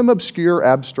 Not some obscure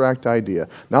abstract idea.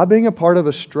 Not being a part of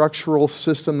a structural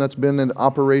system that's been in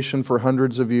operation for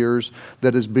hundreds of years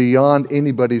that is beyond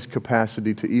anybody's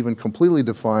capacity to even completely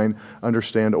define,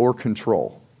 understand, or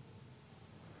control.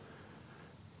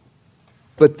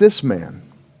 But this man,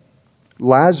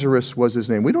 Lazarus was his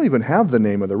name. We don't even have the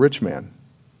name of the rich man.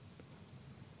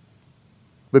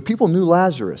 But people knew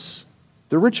Lazarus.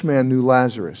 The rich man knew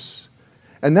Lazarus.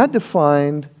 And that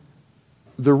defined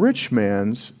the rich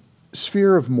man's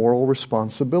sphere of moral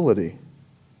responsibility.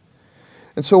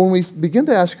 And so when we begin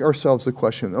to ask ourselves the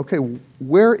question, okay,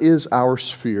 where is our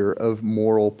sphere of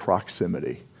moral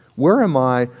proximity? Who am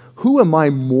I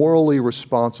morally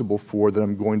responsible for that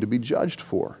I'm going to be judged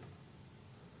for?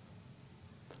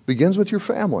 Begins with your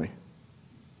family.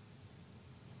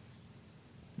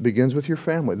 Begins with your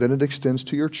family. Then it extends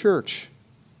to your church.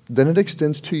 Then it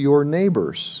extends to your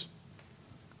neighbors.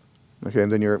 Okay,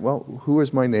 and then who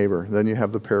is my neighbor? Then you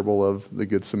have the parable of the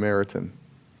Good Samaritan.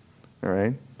 All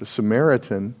right? The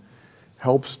Samaritan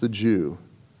helps the Jew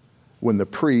when the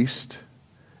priest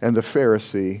and the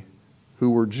Pharisee,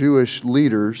 who were Jewish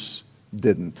leaders,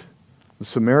 didn't. The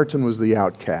Samaritan was the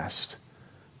outcast.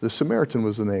 The Samaritan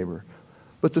was the neighbor.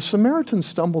 But the Samaritan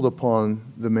stumbled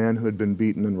upon the man who had been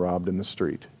beaten and robbed in the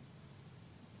street.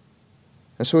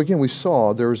 And so again, we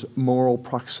saw there's moral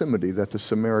proximity that the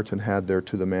Samaritan had there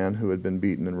to the man who had been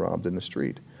beaten and robbed in the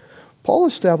street. Paul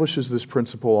establishes this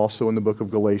principle also in the book of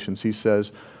Galatians. He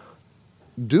says,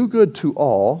 do good to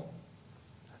all,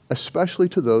 especially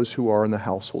to those who are in the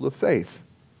household of faith.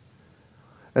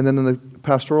 And then in the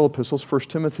pastoral epistles, 1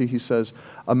 Timothy, he says,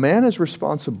 a man is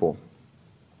responsible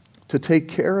to take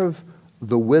care of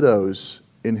the widows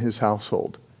in his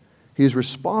household. He is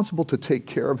responsible to take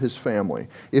care of his family.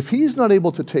 If he's not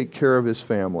able to take care of his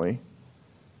family,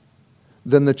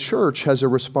 then the church has a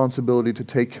responsibility to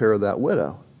take care of that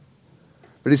widow.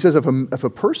 But he says if a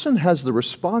person has the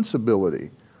responsibility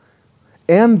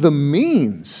and the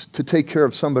means to take care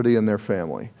of somebody in their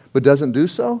family, but doesn't do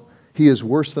so, he is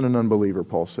worse than an unbeliever,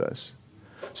 Paul says.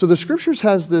 So the Scriptures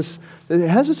has this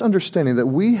understanding that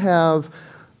we have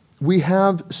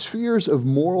spheres of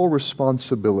moral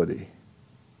responsibility.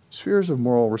 Spheres of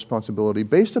moral responsibility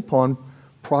based upon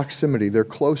proximity, their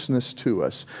closeness to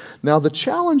us. Now the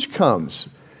challenge comes,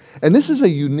 and this is a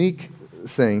unique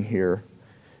thing here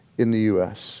in the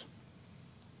U.S.,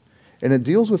 and it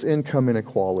deals with income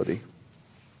inequality.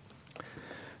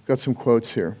 Got some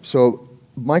quotes here. So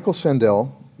Michael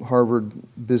Sandel, Harvard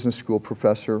Business School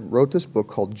professor, wrote this book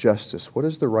called Justice: What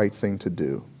is the Right Thing to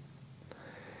Do?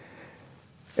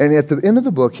 And at the end of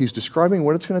the book, he's describing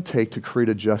what it's going to take to create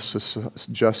a just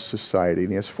society.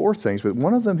 And he has 4 things, but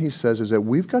one of them he says is that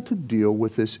we've got to deal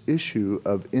with this issue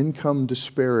of income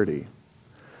disparity.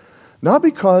 Not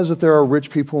because that there are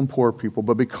rich people and poor people,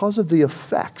 but because of the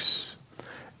effects.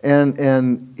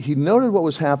 And he noted what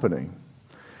was happening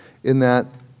in that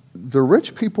the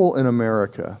rich people in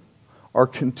America are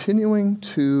continuing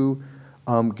to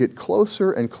get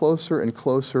closer and closer and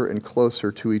closer and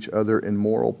closer to each other in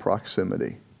moral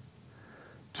proximity,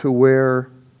 to where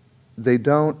they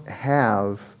don't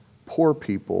have poor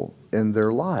people in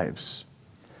their lives.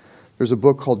 There's a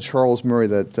book called Charles Murray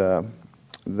that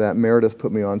Meredith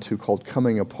put me onto called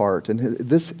Coming Apart, and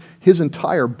his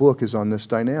entire book is on this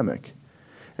dynamic.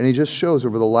 And he just shows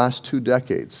over the last 2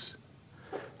 decades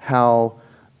how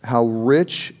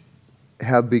rich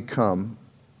have become,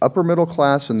 upper middle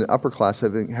class and the upper class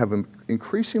have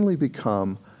increasingly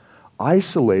become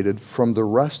isolated from the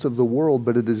rest of the world,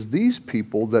 but it is these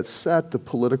people that set the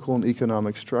political and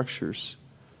economic structures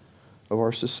of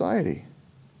our society.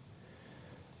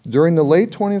 During the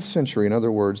late 20th century, in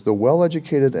other words, the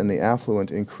well-educated and the affluent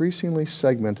increasingly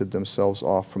segmented themselves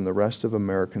off from the rest of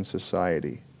American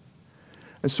society.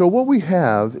 And so what we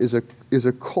have is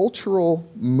a cultural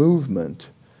movement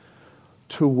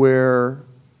to where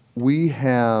we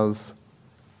have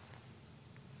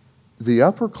the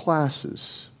upper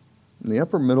classes and the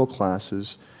upper middle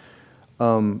classes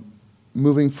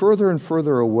moving further and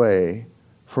further away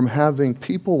from having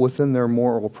people within their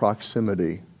moral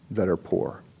proximity that are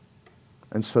poor.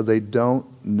 And so they don't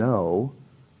know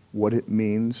what it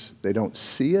means. They don't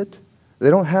see it. They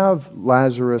don't have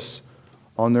Lazarus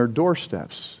on their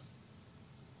doorsteps.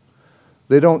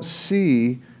 They don't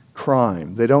see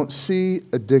crime. They don't see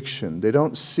addiction. They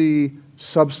don't see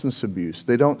substance abuse.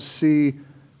 They don't see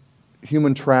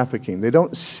human trafficking. They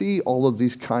don't see all of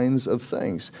these kinds of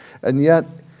things. And yet,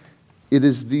 it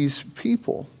is these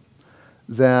people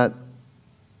that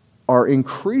are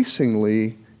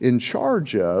increasingly in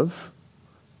charge of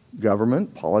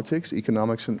government, politics,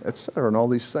 economics, and et cetera, and all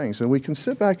these things. And we can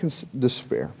sit back and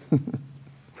despair.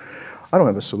 I don't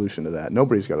have a solution to that.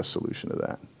 Nobody's got a solution to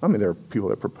that. I mean, there are people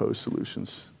that propose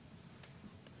solutions.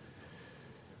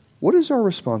 What is our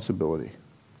responsibility?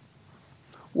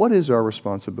 What is our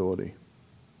responsibility?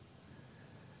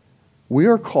 We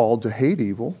are called to hate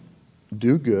evil,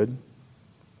 do good,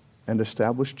 and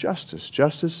establish justice.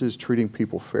 Justice is treating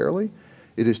people fairly.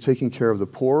 It is taking care of the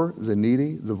poor, the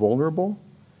needy, the vulnerable.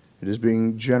 It is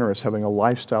being generous, having a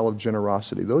lifestyle of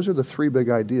generosity. Those are the 3 big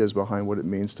ideas behind what it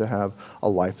means to have a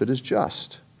life that is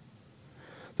just.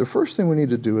 The first thing we need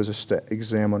to do is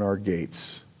examine our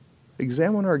gates.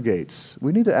 Examine our gates.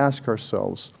 We need to ask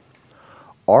ourselves,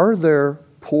 are there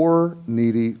poor,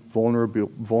 needy,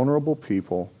 vulnerable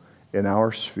people in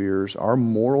our spheres, our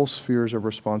moral spheres of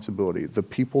responsibility, the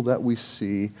people that we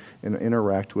see and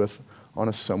interact with on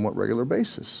a somewhat regular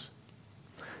basis?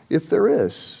 If there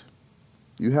is,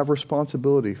 you have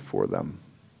responsibility for them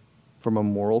from a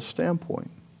moral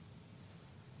standpoint.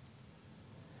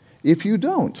 If you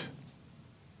can't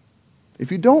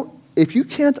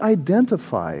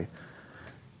identify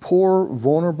poor,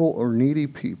 vulnerable, or needy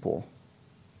people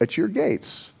at your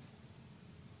gates,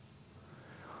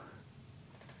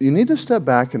 you need to step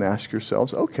back and ask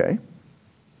yourselves, okay,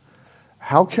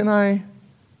 how can I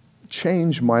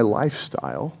change my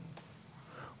lifestyle?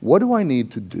 What do I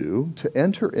need to do to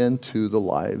enter into the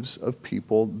lives of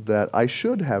people that I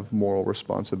should have moral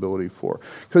responsibility for?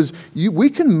 Because we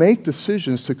can make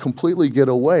decisions to completely get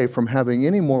away from having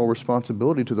any moral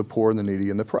responsibility to the poor and the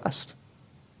needy and the oppressed.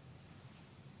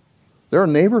 There are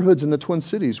neighborhoods in the Twin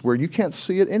Cities where you can't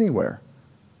see it anywhere.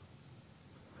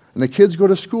 And the kids go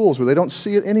to schools where they don't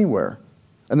see it anywhere.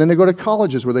 And then they go to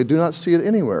colleges where they do not see it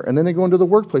anywhere. And then they go into the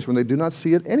workplace where they do not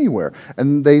see it anywhere.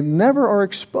 And they never are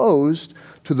exposed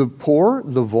to the poor,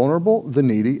 the vulnerable, the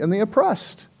needy, and the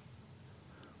oppressed.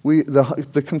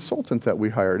 The consultant that we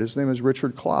hired, his name is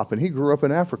Richard Klopp, and he grew up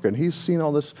in Africa, and he's seen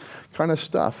all this kind of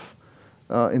stuff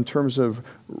in terms of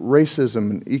racism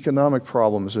and economic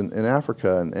problems in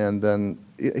Africa. And then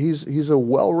he's a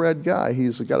well-read guy.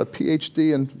 He's got a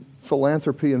PhD in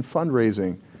philanthropy and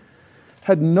fundraising.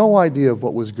 Had no idea of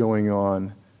what was going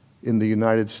on in the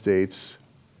United States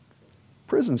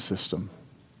prison system.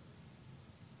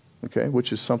 Okay,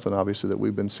 which is something obviously that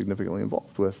we've been significantly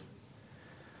involved with.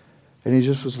 And he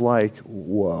just was like,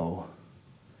 whoa.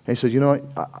 And he said, you know,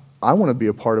 I want to be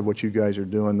a part of what you guys are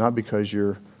doing, not because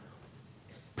you're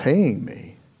paying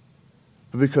me,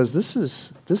 but because this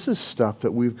is stuff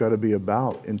that we've got to be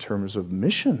about in terms of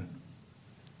mission.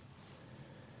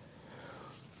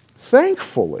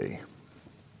 Thankfully,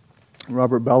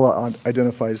 Robert Bella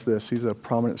identifies this. He's a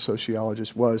prominent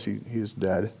sociologist, he is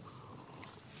dead.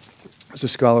 He's a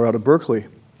scholar out of Berkeley.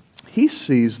 He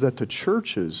sees that the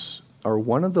churches are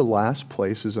one of the last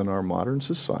places in our modern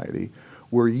society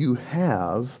where you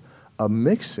have a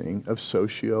mixing of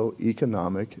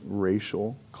socioeconomic,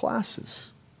 racial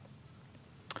classes.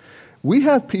 We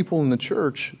have people in the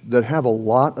church that have a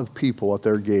lot of people at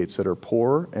their gates that are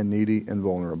poor and needy and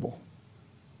vulnerable.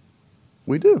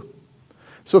 We do.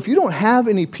 So if you don't have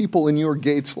any people in your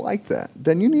gates like that,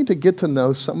 then you need to get to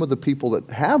know some of the people that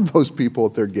have those people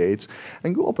at their gates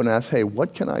and go up and ask, hey,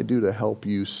 what can I do to help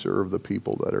you serve the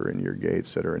people that are in your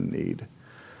gates that are in need?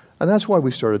 And that's why we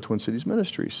started Twin Cities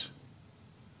Ministries.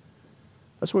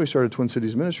 That's why we started Twin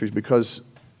Cities Ministries, because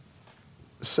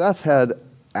Seth had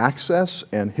access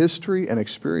and history and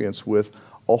experience with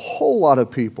a whole lot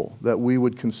of people that we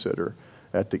would consider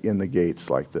in the gates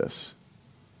like this.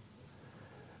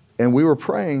 And we were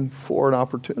praying for an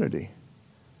opportunity.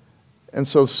 And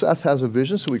so Seth has a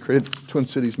vision, so we created Twin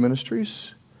Cities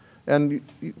Ministries. And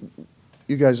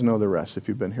you guys know the rest if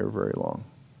you've been here very long.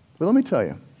 But let me tell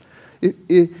you,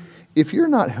 if you're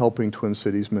not helping Twin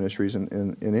Cities Ministries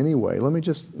in any way, let me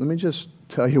just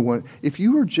tell you if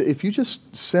you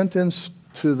just sent in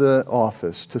to the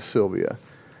office to Sylvia,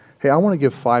 hey, I want to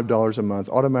give $5 a month,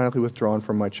 automatically withdrawn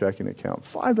from my checking account.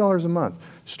 $5 a month.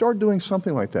 Start doing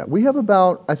something like that. We have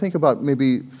about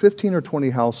maybe 15 or 20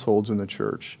 households in the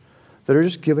church that are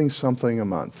just giving something a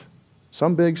month.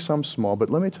 Some big, some small, but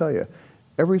let me tell you,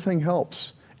 everything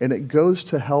helps. And it goes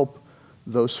to help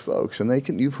those folks.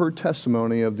 And you've heard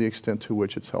testimony of the extent to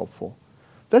which it's helpful.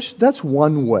 That's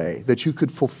one way that you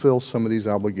could fulfill some of these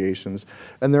obligations,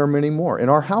 and there are many more. In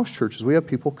our house churches, we have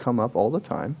people come up all the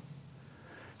time.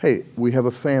 Hey, we have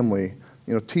a family,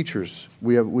 teachers.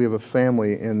 We have a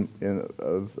family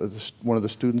of one of the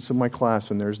students in my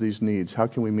class, and there's these needs. How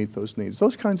can we meet those needs?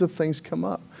 Those kinds of things come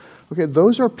up. Okay,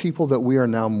 those are people that we are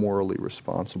now morally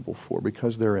responsible for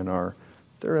because they're in our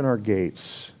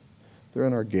gates. They're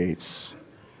in our gates.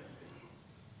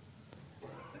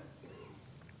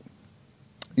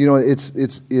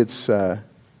 It's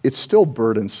still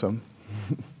burdensome.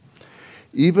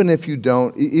 Even if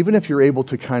you're able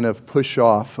to kind of push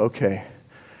off, okay,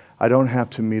 I don't have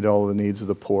to meet all the needs of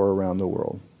the poor around the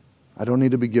world. I don't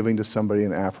need to be giving to somebody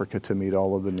in Africa to meet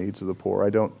all of the needs of the poor. I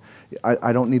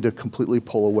don't need to completely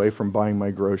pull away from buying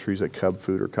my groceries at Cub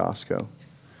Food or Costco.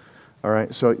 All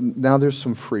right, so now there's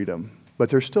some freedom, but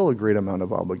there's still a great amount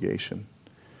of obligation.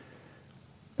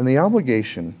 And the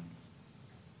obligation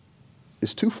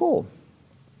is twofold.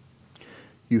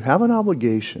 You have an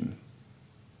obligation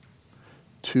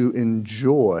to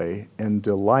enjoy and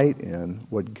delight in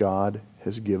what God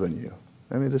has given you.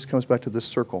 I mean, this comes back to this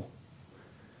circle.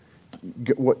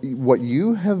 What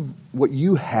you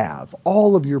have,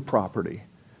 all of your property,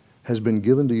 has been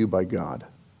given to you by God.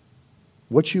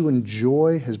 What you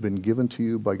enjoy has been given to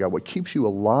you by God. What keeps you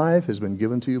alive has been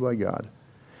given to you by God.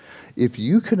 If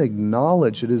you can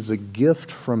acknowledge it is a gift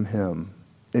from Him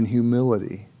in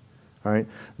humility, all right,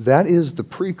 that is the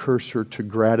precursor to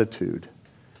gratitude.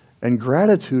 And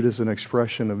gratitude is an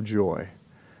expression of joy.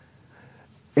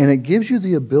 And it gives you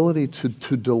the ability to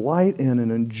delight in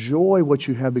and enjoy what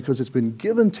you have because it's been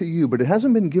given to you, but it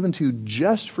hasn't been given to you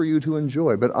just for you to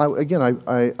enjoy. But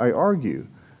I argue,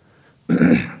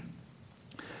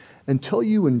 until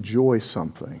you enjoy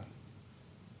something,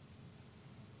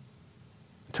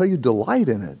 until you delight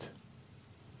in it,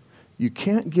 you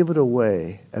can't give it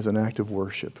away as an act of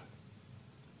worship.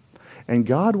 And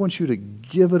God wants you to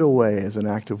give it away as an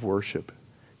act of worship.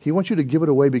 He wants you to give it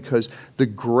away because the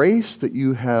grace that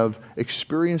you have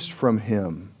experienced from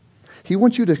Him, He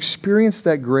wants you to experience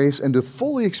that grace, and to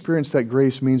fully experience that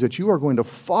grace means that you are going to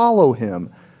follow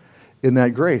Him in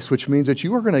that grace, which means that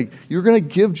you're going to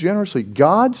give generously.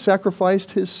 God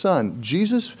sacrificed His Son.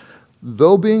 Jesus,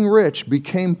 though being rich,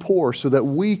 became poor so that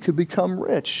we could become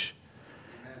rich.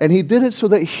 And He did it so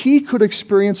that He could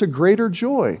experience a greater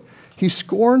joy. He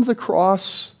scorned the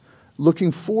cross,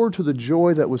 looking forward to the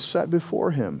joy that was set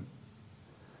before Him.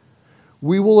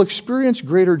 We will experience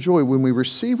greater joy when we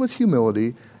receive with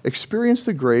humility, experience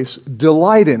the grace,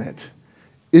 delight in it,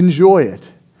 enjoy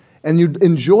it. And you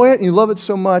enjoy it and you love it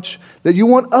so much that you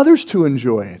want others to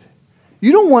enjoy it.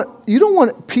 You don't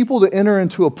want people to enter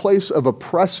into a place of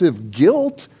oppressive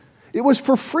guilt. It was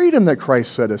for freedom that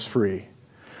Christ set us free.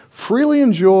 Freely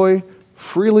enjoy,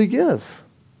 freely give.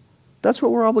 That's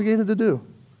what we're obligated to do.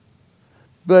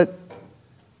 But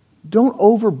don't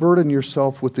overburden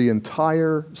yourself with the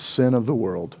entire sin of the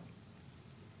world.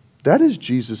 That is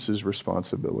Jesus'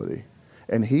 responsibility.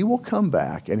 And He will come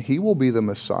back and He will be the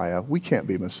Messiah. We can't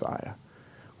be Messiah.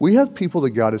 We have people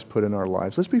that God has put in our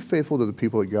lives. Let's be faithful to the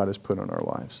people that God has put in our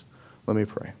lives. Let me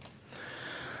pray.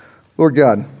 Lord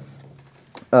God,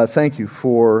 thank you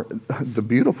for the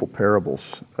beautiful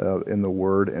parables in the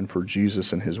Word and for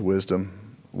Jesus and his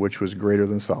wisdom, which was greater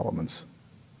than Solomon's.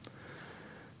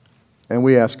 And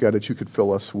we ask, God, that you could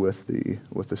fill us with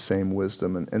the same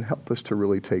wisdom and help us to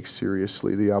really take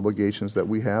seriously the obligations that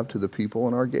we have to the people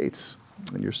in our gates.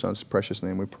 In your Son's precious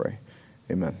name we pray.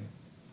 Amen.